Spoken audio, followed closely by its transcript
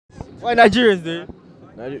Why Nigerians, dude?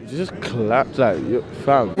 Just clapped like,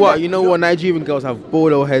 fam. What, you know what Nigerian girls have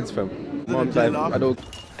bolo heads, fam? Mom's like, I don't...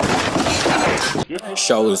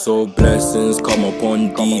 Showers of blessings come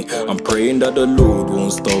upon thee. I'm praying that the Lord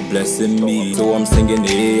won't stop blessing me. So I'm singing,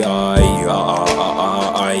 hey, I'm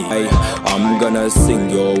gonna sing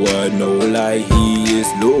your word, no lie. He is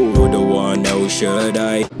Lord, the one else should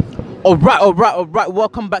I. Alright.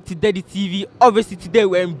 Welcome back to DEDDITV. Obviously today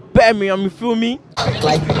we're in Birmingham, you feel me?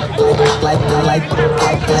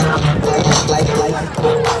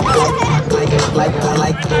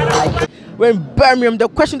 We're in Birmingham. The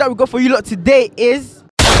question that we got for you lot today is...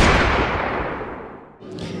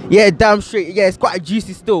 Yeah, damn straight. Yeah, it's quite a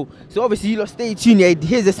juicy still. So obviously you lot stay tuned. Yeah,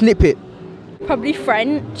 here's a snippet. Probably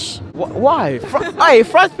French. Why? Hey,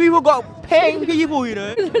 French people got paying people, you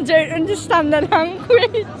know? I don't understand the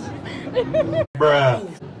language. Bruh.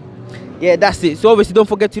 Yeah, that's it. So obviously don't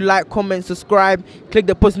forget to like, comment, subscribe, click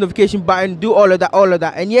the post notification button, do all of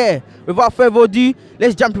that. And yeah, without further ado,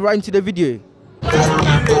 let's jump right into the video.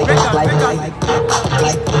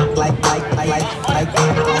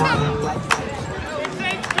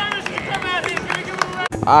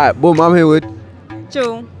 Alright, boom, I'm here with...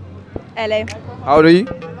 Jewel. LA. How old are you?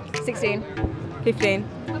 16. 15.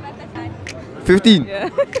 15? Yeah.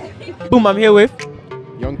 Boom, I'm here with...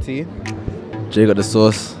 Young T. Jay got the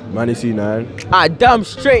sauce. Manny C9. Damn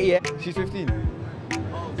straight, yeah. She's 15.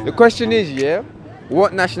 The question is, yeah,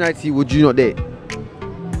 what nationality would you not date?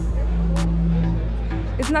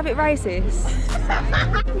 Isn't that a bit racist?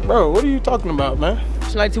 Bro, what are you talking about, man?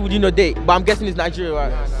 Nationality would you not date? But I'm guessing it's Nigeria,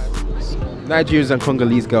 right? Nigerians and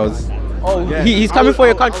Congolese girls. Oh, yeah. He's coming for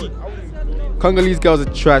your country. Congolese girls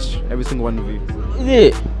are trash, every single one of you. Is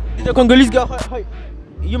it? Is the Congolese girl?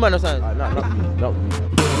 You man understand? No.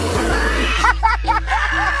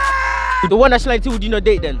 The one nationality would you not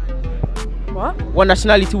date then? What? What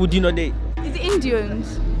nationality would you not date? Is it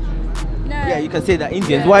Indians? No. Yeah, you can say that.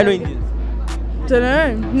 Indians. Yeah. Why no Indians? Don't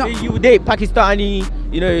know. No. So you would date Pakistani,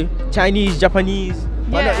 you know, Chinese, Japanese.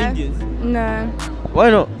 Why not Indians? No.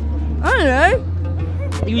 Why not? I don't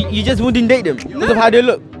know. You just wouldn't date them because of how they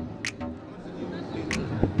look.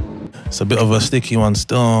 It's a bit of a sticky one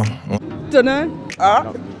still. Don't know.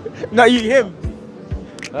 No, you him.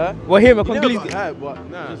 Huh? Well, him a Congolese girl. Hair, but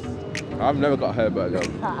nah. I've never got hair back, girl.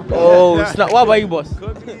 Oh, snap. What about you, boss?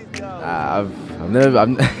 I've never.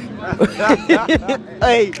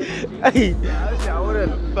 Hey.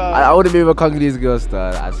 I wouldn't be with a Congolese girl,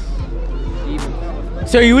 star.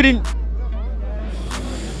 So you wouldn't?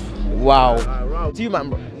 Wow. Do you, man,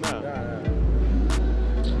 bro?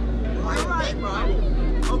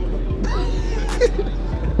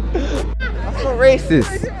 That's not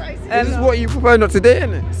racist. This is what you prefer not to date,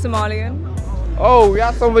 isn't it? Somalian. Oh, we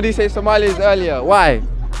had somebody say Somalis earlier. Why?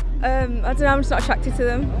 I don't know, I'm just not attracted to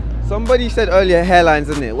them. Somebody said earlier hairlines,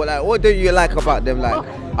 isn't it? What don't you like about them? Like,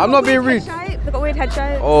 I'm not being rude. They've got weird head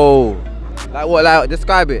shape. Oh, like what? Like,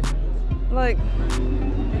 describe it. Like,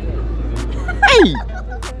 Hey!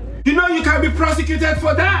 You know you can't be prosecuted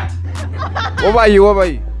for that. What about you?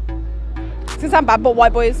 it's gonna sound bad, but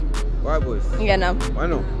white boys. White boys. Yeah, no. Why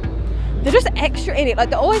not? They're just extra in it. Like,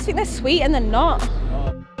 they always think they're sweet and they're not.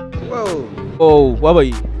 Whoa. Oh, what about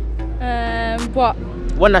you? What?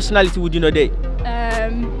 What nationality would you not date?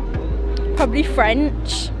 Probably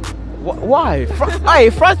French. Why?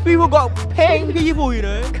 Hey, French people got paying people, you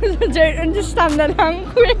know? Because I don't understand the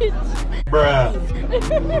language. Bruh.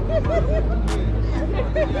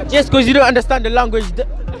 Just because you don't understand the language, that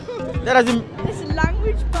doesn't... It's a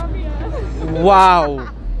language barrier. Wow.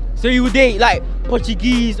 So you would date like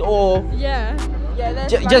Portuguese or... Yeah. Yeah,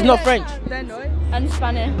 they're just not French? They're not. And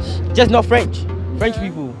Spanish. Just not French? French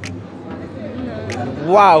people? No.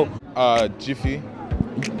 Wow. Jiffy.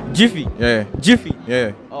 Jiffy? Yeah. Jiffy?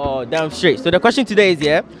 Yeah. Oh, damn straight. So the question today is,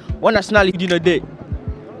 yeah, what nationality do you not date?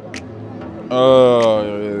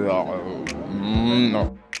 No.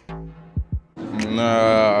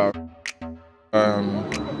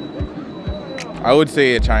 I would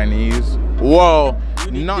say a Chinese. Whoa,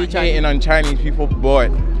 not hating on Chinese people,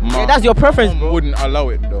 but yeah, that's your preference, bro. Wouldn't allow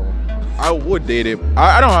it though. I would date it.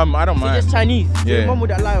 I don't mind. Just Chinese. So Yeah. your mom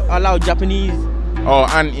would allow Japanese. Oh,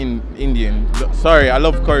 and in Indian. Sorry, I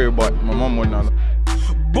love curry, but my mom wouldn't allow.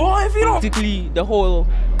 Boy, if you don't. Basically, the whole.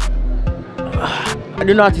 I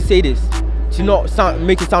don't know how to say this to not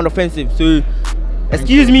make it sound offensive. So,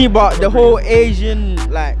 excuse me, but the whole Asian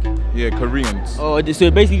like. Yeah, Koreans. Oh,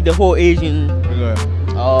 so basically the whole Asian. Yeah.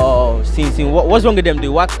 Oh, seeing. What's wrong with them,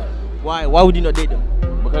 dude? Why would you not date them?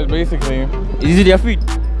 Because basically. Is it their food?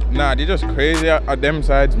 Nah, they're just crazy at them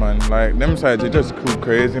sides, man. Like, them sides, they're just too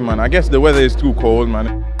crazy, man. I guess the weather is too cold,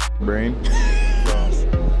 man. Brain. So.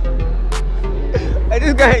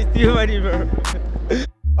 guy is too funny, bro.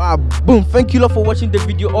 Boom. Thank you lot for watching the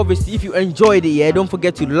video. Obviously, if you enjoyed it, yeah, don't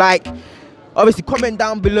forget to like. Obviously, comment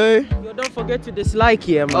down below. Yo, don't forget to dislike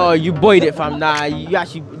here, man. Oh, you boyed it, fam. Nah, you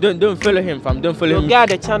actually don't follow him, fam. Don't follow him. Get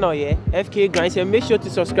the channel, yeah. FK Grind. And make sure to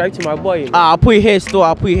subscribe to my boy. I'll put your hair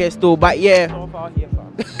store. But yeah,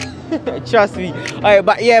 trust me. Alright,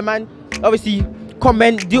 but yeah, man. Obviously,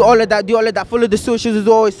 comment, do all of that. Follow the socials as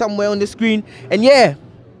always somewhere on the screen. And yeah,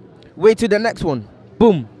 wait till the next one.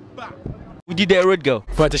 Boom. We did that road girl.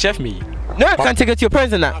 For to chef me. No, I can't take her to your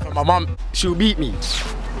parents and that. My mom, she'll beat me.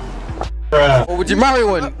 Or would you marry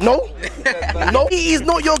one? No? No, he is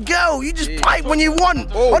not your girl. You just fight when you want.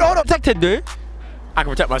 Hold on. Protected though. I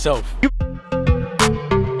can protect myself.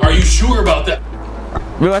 Are you sure about that?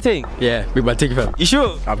 Bro, I think. Yeah, with my ticket, fam. You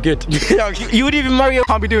sure? I'm good. You would even marry a...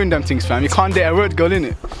 Can't be doing them things, fam. You can't date a road girl,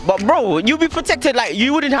 innit? But bro, you'll be protected, like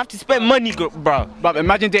you wouldn't have to spend money, bro. But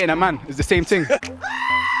imagine dating a man. It's the same thing.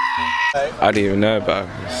 I don't even know about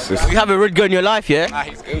it. You have a red girl in your life, yeah? Nah,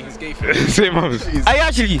 he's gay. Same mom. Are you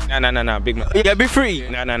actually? Nah, big man. Yeah, be free.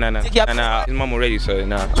 Nah. Nah, his mom already, so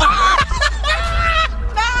nah.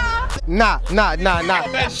 Nah.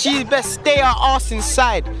 She best stay her ass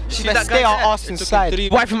inside. She best stay her ass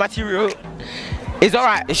inside. Wifey material. It's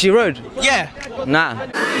alright. Is she road? Yeah. Nah.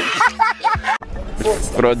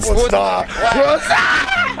 Frauds.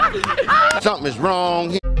 Something is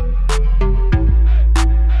wrong.